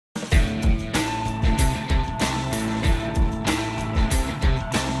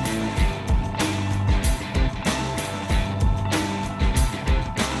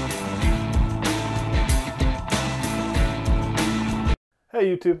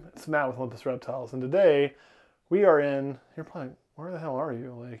Hey YouTube, it's Matt with Olympus Reptiles, and today we are in, you're probably, where the hell are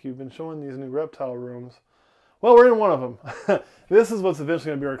you? Like, you've been showing these new reptile rooms. Well, we're in one of them. This is what's eventually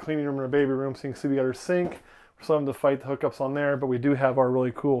going to be our cleaning room and our baby room, so you can see we got our sink. We're still having to fight the hookups on there, but we do have our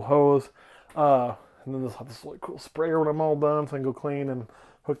really cool hose. And then this really cool sprayer when I'm all done, so I can go clean and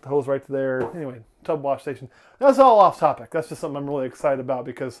hook the hose right to there. Anyway, tub wash station. That's all off topic. That's just something I'm really excited about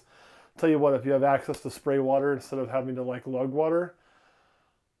because, I'll tell you what, if you have access to spray water instead of having to like lug water,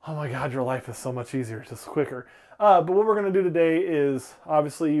 oh my God, your life is so much easier, it's just quicker. But what we're going to do today is,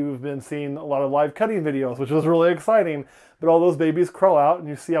 obviously you've been seeing a lot of live cutting videos, which was really exciting, but all those babies crawl out and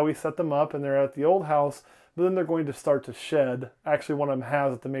you see how we set them up and they're at the old house, but then they're going to start to shed. Actually, one of them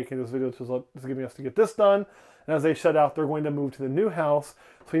has at the making of this video, which is giving us to get this done. And as they shed out, they're going to move to the new house.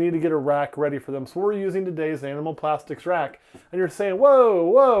 So we need to get a rack ready for them. So we're using today's animal plastics rack. And you're saying, whoa,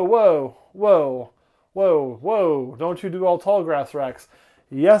 whoa, whoa, whoa, whoa, whoa, don't you do all tall grass racks?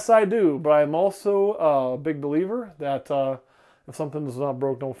 Yes, I do, but I'm also a big believer that if something's not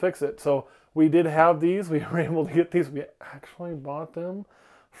broke, don't fix it. So we did have these. We were able to get these. We actually bought them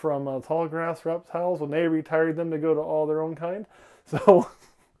from Tall Grass Reptiles when they retired them to go to all their own kind. So,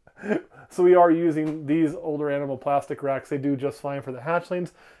 so we are using these older animal plastic racks. They do just fine for the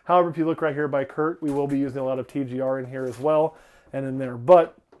hatchlings. However, if you look right here by Kurt, we will be using a lot of TGR in here as well and in there.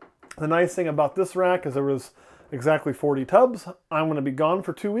 But the nice thing about this rack is there was exactly 40 tubs. I'm going to be gone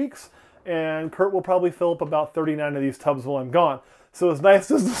for 2 weeks, and Kurt will probably fill up about 39 of these tubs while I'm gone. So it's nice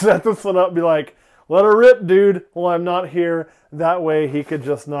just to set this one up and be like, let her rip, dude, while I'm not here. That way he could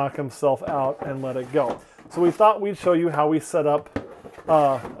just knock himself out and let it go. So we thought we'd show you how we set up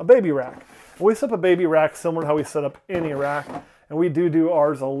a baby rack. We set up a baby rack similar to how we set up any rack, and we do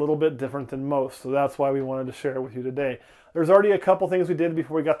ours a little bit different than most. So that's why we wanted to share it with you today. There's already a couple things we did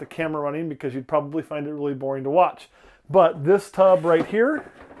before we got the camera running because you'd probably find it really boring to watch. But this tub right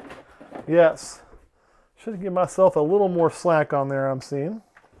here, yes, should give myself a little more slack on there, I'm seeing.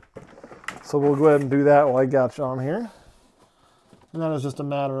 So we'll go ahead and do that while I got you on here. And that is just a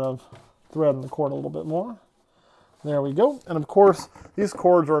matter of threading the cord a little bit more. There we go. And of course, these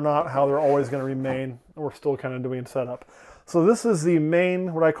cords are not how they're always going to remain. We're still kind of doing setup. So this is the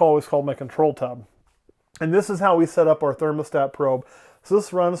main, what I always call my control tub. And this is how we set up our thermostat probe. So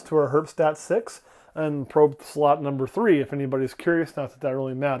this runs to our Herpstat 6 and probe slot number 3, if anybody's curious, not that that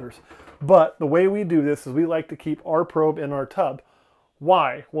really matters. But the way we do this is we like to keep our probe in our tub.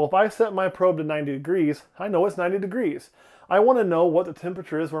 Why? Well, if I set my probe to 90 degrees, I know it's 90 degrees. I want to know what the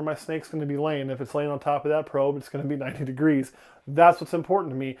temperature is where my snake's going to be laying. If it's laying on top of that probe, it's going to be 90 degrees. That's what's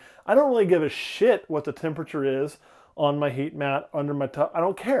important to me. I don't really give a shit what the temperature is on my heat mat, under my tub. I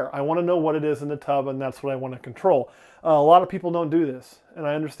don't care. I want to know what it is in the tub, and that's what I want to control. A lot of people don't do this, and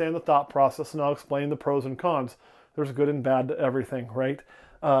I understand the thought process, and I'll explain the pros and cons. There's good and bad to everything, right?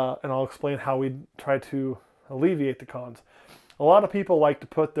 And I'll explain how we try to alleviate the cons. A lot of people like to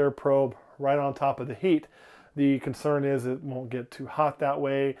put their probe right on top of the heat. The concern is it won't get too hot that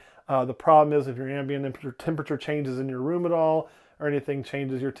way. The problem is if your ambient temperature changes in your room at all, or anything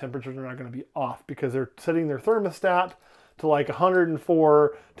changes, your temperatures are not going to be off because they're setting their thermostat to like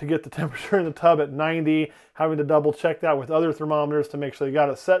 104 to get the temperature in the tub at 90, having to double check that with other thermometers to make sure they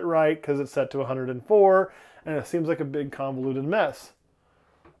got it set right because it's set to 104, and it seems like a big convoluted mess.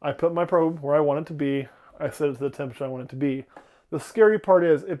 I put my probe where I want it to be. I set it to the temperature I want it to be. The scary part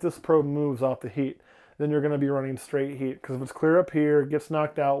is if this probe moves off the heat, then you're going to be running straight heat because if it's clear up here, gets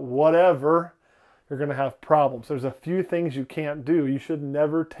knocked out, whatever, you're going to have problems. There's a few things you can't do. You should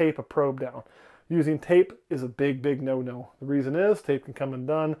never tape a probe down. Using tape is a big no-no. The reason is tape can come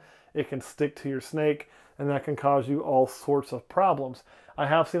undone, it can stick to your snake, and that can cause you all sorts of problems. I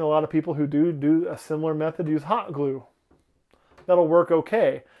have seen a lot of people who do a similar method, use hot glue. That'll work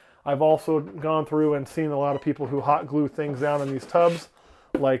okay. I've also gone through and seen a lot of people who hot glue things down in these tubs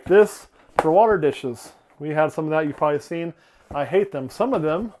like this for water dishes. We had some of that you've probably seen. I hate them. Some of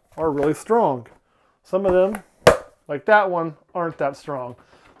them are really strong. Some of them, like that one, aren't that strong.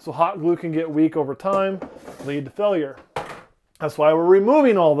 So hot glue can get weak over time, lead to failure. That's why we're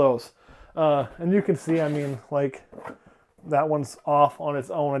removing all those. And you can see, I mean, like, that one's off on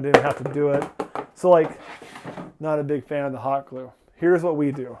its own. I didn't have to do it. So, like, not a big fan of the hot glue. Here's what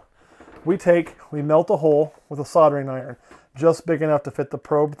we do. We melt a hole with a soldering iron, just big enough to fit the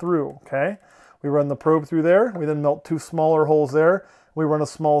probe through, okay? We run the probe through there. We then melt 2 smaller holes there. We run a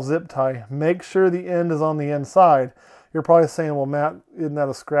small zip tie. Make sure the end is on the inside. You're probably saying, well, Matt, isn't that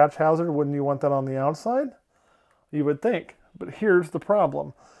a scratch hazard? Wouldn't you want that on the outside? You would think. But here's the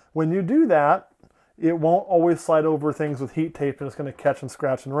problem. When you do that, it won't always slide over things with heat tape and it's going to catch and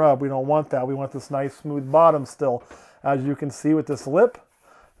scratch and rub. We don't want that. We want this nice smooth bottom still. As you can see with this lip,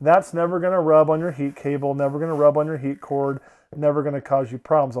 That's never going to rub on your heat cable, never going to rub on your heat cord, never going to cause you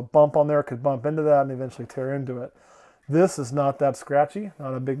problems. A bump on there could bump into that and eventually tear into it. This is not that scratchy,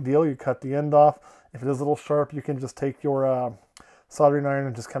 not a big deal. You cut the end off. If it is a little sharp, you can just take your soldering iron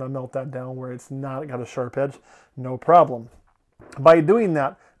and just kind of melt that down where it's not got a sharp edge. No problem. By doing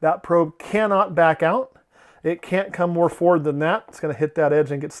that, that probe cannot back out. It can't come more forward than that. It's going to hit that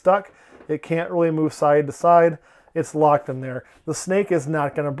edge and get stuck. It can't really move side to side. It's locked in there. The snake is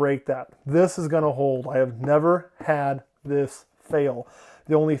not going to break that. This is going to hold. I have never had this fail.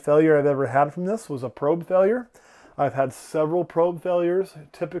 The only failure I've ever had from this was a probe failure. I've had several probe failures,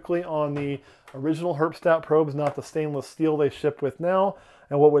 typically on the original Herpstat probes, not the stainless steel they ship with now.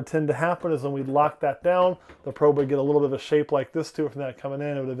 And what would tend to happen is when we'd lock that down, the probe would get a little bit of a shape like this to it from that coming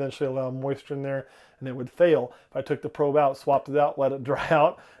in. It would eventually allow moisture in there and it would fail. If I took the probe out, swapped it out, let it dry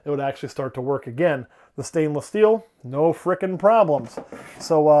out, it would actually start to work again. The stainless steel, no frickin' problems.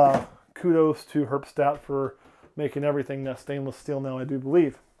 So kudos to Herpstat for making everything that stainless steel now, I do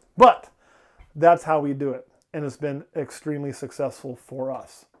believe. But that's how we do it. And it's been extremely successful for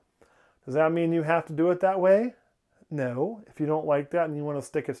us. Does that mean you have to do it that way? No. If you don't like that and you want to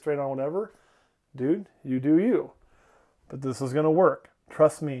stick it straight on whatever, dude, you do you. But this is going to work.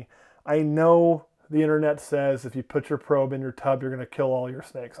 Trust me. I know the internet says if you put your probe in your tub, you're going to kill all your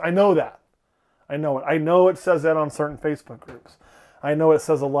snakes. I know that. I know it. I know it says that on certain Facebook groups. I know it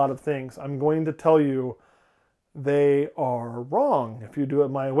says a lot of things. I'm going to tell you they are wrong. If you do it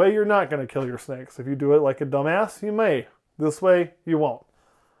my way, you're not going to kill your snakes. If you do it like a dumbass, you may. This way, you won't.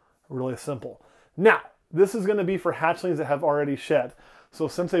 Really simple. Now, this is going to be for hatchlings that have already shed. So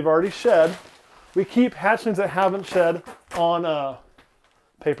since they've already shed, we keep hatchlings that haven't shed on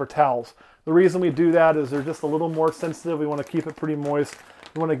paper towels. The reason we do that is they're just a little more sensitive. We want to keep it pretty moist.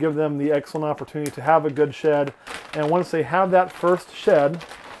 We want to give them the excellent opportunity to have a good shed. And once they have that first shed,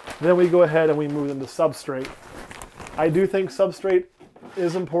 then we go ahead and we move them to substrate. I do think substrate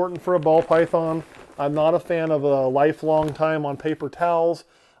is important for a ball python. I'm not a fan of a lifelong time on paper towels.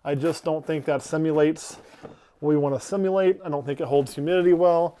 I just don't think that simulates what we want to simulate. I don't think it holds humidity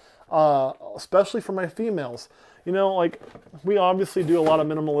well, especially for my females. You know, like, we obviously do a lot of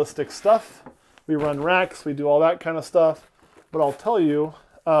minimalistic stuff. We run racks, we do all that kind of stuff. But I'll tell you,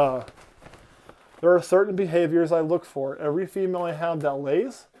 there are certain behaviors I look for. Every female I have that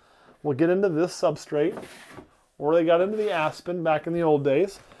lays will get into this substrate, or they got into the aspen back in the old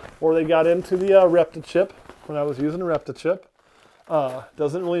days, or they got into the Reptichip when I was using Reptichip.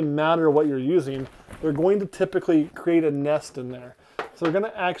 Doesn't really matter what you're using. They're going to typically create a nest in there. So they're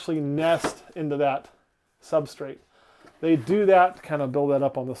going to actually nest into that substrate. They do that to kind of build that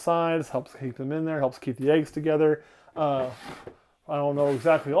up on the sides, helps keep them in there, helps keep the eggs together. I don't know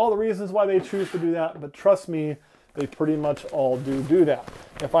exactly all the reasons why they choose to do that, but trust me, they pretty much all do that.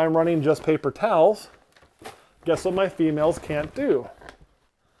 If I'm running just paper towels, guess what my females can't do?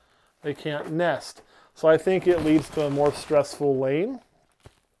 They can't nest. So I think it leads to a more stressful laying.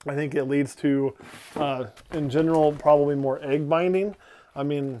 I think it leads to, in general, probably more egg binding. I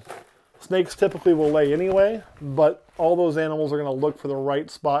mean, snakes typically will lay anyway, but all those animals are going to look for the right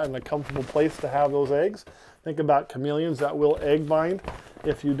spot and a comfortable place to have those eggs. Think about chameleons that will egg bind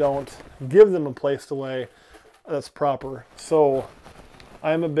if you don't give them a place to lay that's proper. So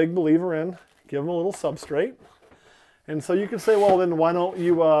I am a big believer in give them a little substrate. And so you could say, well, then why don't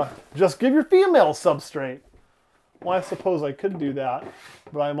you just give your female substrate? Well, I suppose I could do that,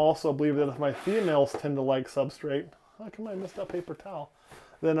 but I'm also a believer that if my females tend to like substrate, how come I missed that paper towel?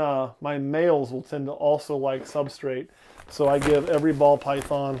 Then my males will tend to also like substrate. So I give every ball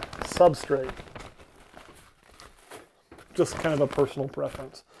python substrate. Just kind of a personal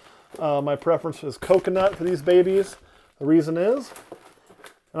preference. My preference is coconut for these babies. The reason is,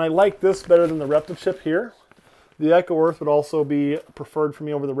 and I like this better than the Reptichip here. The Echo Earth would also be preferred for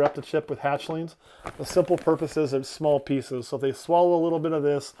me over the Reptichip with hatchlings. The simple purpose is it's small pieces. So if they swallow a little bit of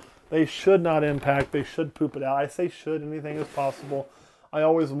this, they should not impact. They should poop it out. I say should, anything is possible. I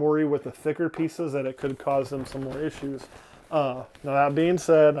always worry with the thicker pieces that it could cause them some more issues. Now that being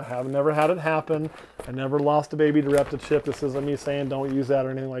said, I have never had it happen. I never lost a baby to Reptichip. This isn't me saying don't use that or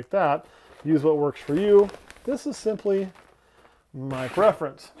anything like that. Use what works for you. This is simply my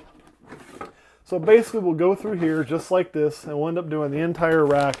preference. So basically we'll go through here just like this and we'll end up doing the entire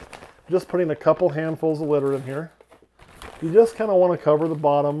rack, just putting a couple handfuls of litter in here. You just kind of want to cover the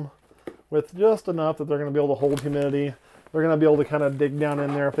bottom with just enough that they're going to be able to hold humidity. They're going to be able to kind of dig down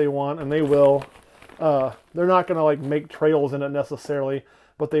in there if they want, and they will. They're not going to like make trails in it necessarily,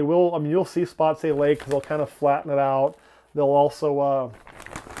 but they will. I mean, you'll see spots they lay because they'll kind of flatten it out. They'll also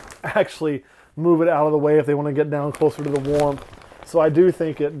actually move it out of the way if they want to get down closer to the warmth. So I do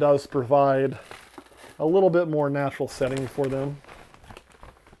think it does provide a little bit more natural setting for them.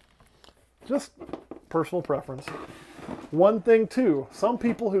 Just personal preference. One thing too, some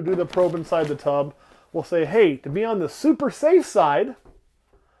people who do the probe inside the tub will say, hey, to be on the super safe side,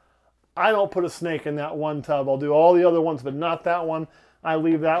 I don't put a snake in that one tub. I'll do all the other ones, but not that one. I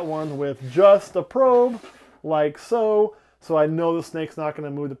leave that one with just a probe, like so I know the snake's not going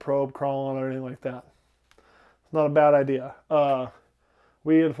to move the probe, crawl on it, or anything like that. It's not a bad idea.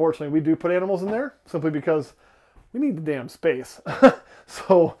 Unfortunately, we do put animals in there simply because we need the damn space.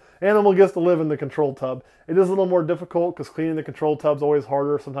 So animal gets to live in the control tub. It is a little more difficult because cleaning the control tub is always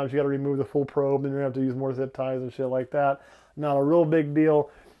harder. Sometimes you got to remove the full probe, and you have to use more zip ties and shit like that. Not a real big deal.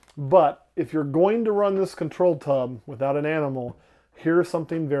 But if you're going to run this control tub without an animal, here's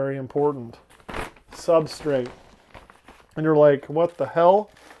something very important. Substrate. And you're like, what the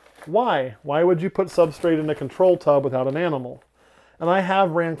hell? Why? Why would you put substrate in a control tub without an animal? And I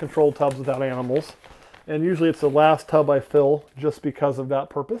have ran control tubs without animals. And usually it's the last tub I fill just because of that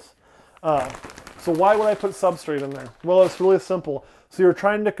purpose. So why would I put substrate in there? Well, it's really simple. So you're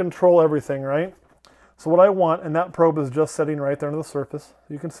trying to control everything, right? So what I want, and that probe is just sitting right there on the surface.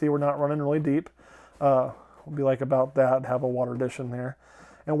 You can see we're not running really deep. We'll be like about that, have a water dish in there.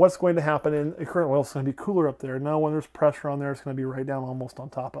 And what's going to happen in the current oil is going to be cooler up there. Now when there's pressure on there, it's going to be right down almost on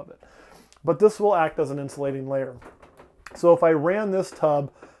top of it. But this will act as an insulating layer. So if I ran this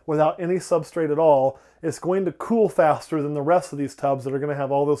tub without any substrate at all, it's going to cool faster than the rest of these tubs that are going to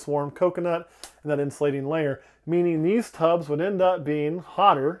have all this warm coconut and that insulating layer, meaning these tubs would end up being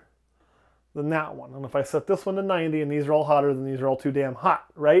hotter than that one. And if I set this one to 90 and these are all hotter, then these are all too damn hot,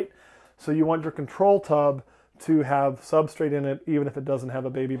 right? So you want your control tub to have substrate in it, even if it doesn't have a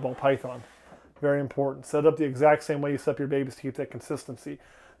baby ball python. Very important. Set up the exact same way you set up your babies to keep that consistency.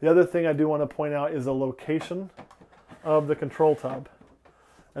 The other thing I do want to point out is the location of the control tub.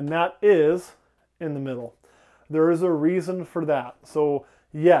 And that is in the middle. There is a reason for that. So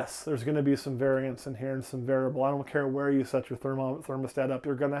yes, there's going to be some variance in here and some variable. I don't care where you set your thermostat up.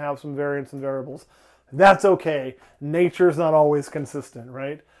 You're going to have some variance and variables. That's okay. Nature's not always consistent,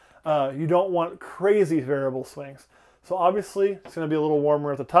 right? You don't want crazy variable swings. So obviously, it's going to be a little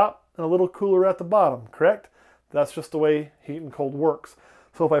warmer at the top and a little cooler at the bottom, correct? That's just the way heat and cold works.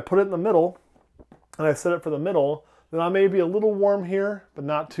 So if I put it in the middle and I set it for the middle, then I may be a little warm here, but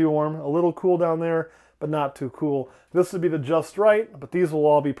not too warm. A little cool down there, but not too cool. This would be the just right, but these will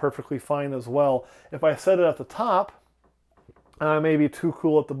all be perfectly fine as well. If I set it at the top, and I may be too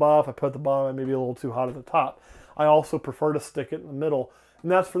cool at the bottom, if I put it at the bottom, I may be a little too hot at the top. I also prefer to stick it in the middle,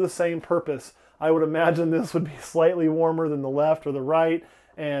 and that's for the same purpose. I would imagine this would be slightly warmer than the left or the right,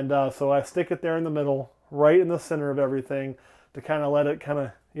 and so I stick it there in the middle, right in the center of everything, to kind of let it kind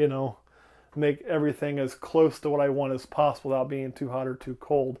of, you know, make everything as close to what I want as possible without being too hot or too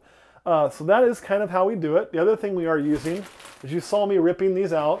cold. So that is kind of how we do it. The other thing we are using is, you saw me ripping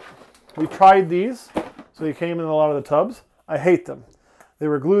these out. We tried these, so they came in a lot of the tubs. I hate them. They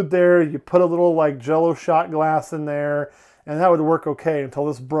were glued there. You put a little like Jello shot glass in there, and that would work okay until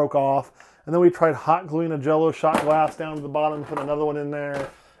this broke off. And then we tried hot gluing a Jello shot glass down to the bottom and put another one in there,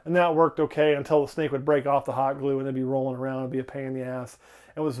 and that worked okay until the snake would break off the hot glue and it'd be rolling around. It'd be a pain in the ass.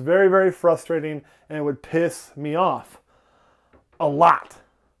 It was very, very frustrating, and it would piss me off a lot.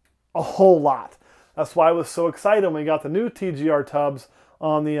 A whole lot. That's why I was so excited when we got the new TGR tubs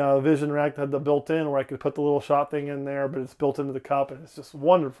on the Vision rack that had the built-in, where I could put the little shot thing in there, but it's built into the cup, and it's just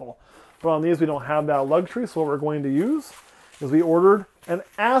wonderful. But on these, we don't have that luxury, so what we're going to use is we ordered an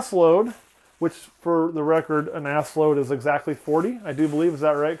ass load, which, for the record, an ass load is exactly 40, I do believe. Is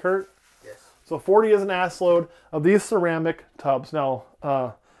that right, Kurt? Yes. So 40 is an ass load of these ceramic tubs. Now,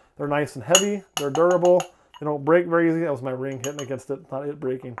 they're nice and heavy, they're durable, they don't break very easy. That was my ring hitting against it, not it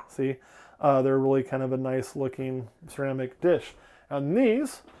breaking. See, they're really kind of a nice looking ceramic dish. And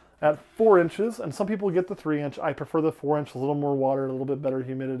these at 4 inches, and some people get the 3-inch. I prefer the 4-inch, a little more water, a little bit better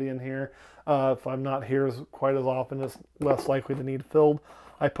humidity in here. If I'm not here quite as often, it's less likely to need filled.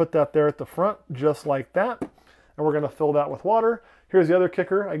 I put that there at the front, just like that. And we're gonna fill that with water. Here's the other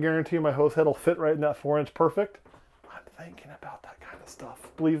kicker. I guarantee you my hose head will fit right in that 4-inch perfect. I'm thinking about that kind of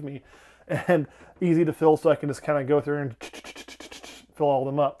stuff, believe me. And easy to fill, so I can just kind of go through and fill all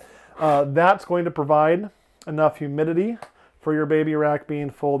of them up. That's going to provide enough humidity for your baby rack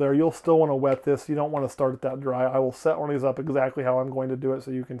being full there. You'll still want to wet this. You don't want to start it that dry. I will set one of these up exactly how I'm going to do it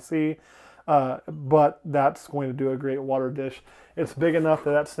so you can see. But that's going to do a great water dish. It's big enough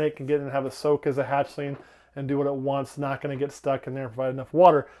that that snake can get in and have a soak as a hatchling and do what it wants. Not going to get stuck in there and provide enough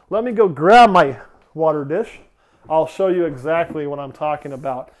water. Let me go grab my water dish. I'll show you exactly what I'm talking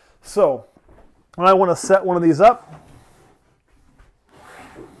about. So I want to set one of these up.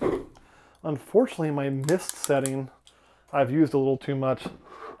 Unfortunately, my mist setting, I've used a little too much.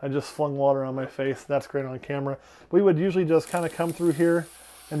 I just flung water on my face. That's great on camera. We would usually just kind of come through here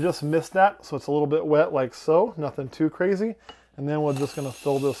and just mist that so it's a little bit wet like so, nothing too crazy. And then we're just gonna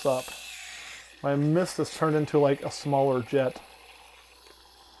fill this up. My mist has turned into like a smaller jet.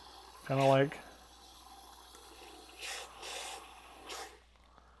 Kind of like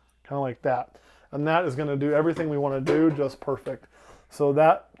that. And that is gonna do everything we wanna do just perfect. So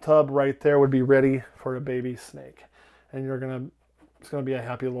that tub right there would be ready for a baby snake. And it's gonna be a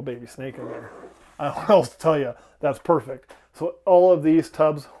happy little baby snake in there. I don't know what else to tell you. That's perfect. So all of these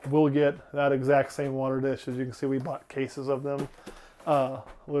tubs will get that exact same water dish. As you can see, we bought cases of them,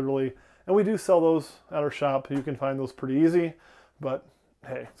 literally. And we do sell those at our shop. You can find those pretty easy, but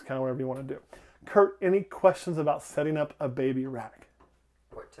hey, it's kind of whatever you want to do. Kurt, any questions about setting up a baby rack?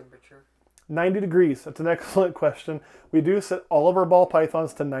 What temperature? 90 degrees. That's an excellent question. We do set all of our ball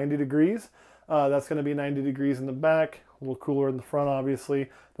pythons to 90 degrees. That's going to be 90 degrees in the back, a little cooler in the front, obviously.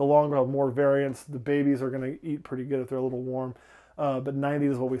 The longer will have more variance. The babies are going to eat pretty good if they're a little warm. But 90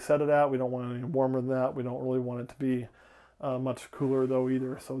 is what we set it at. We don't want it any warmer than that. We don't really want it to be much cooler though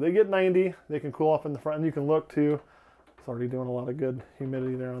either. So they get 90. They can cool off in the front. And you can look too. It's already doing a lot of good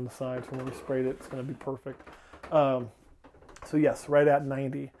humidity there on the sides. When we sprayed it, it's going to be perfect. So yes, right at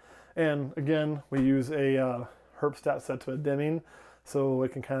 90. And again, we use a Herpstat set to a dimming. So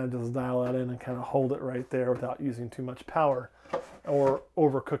it can kind of just dial that in and kind of hold it right there without using too much power or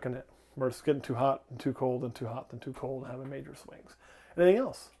overcooking it, where it's getting too hot and too cold and too hot and too cold and having major swings. Anything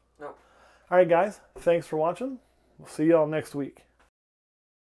else? No. All right, guys. Thanks for watching. We'll see y'all next week.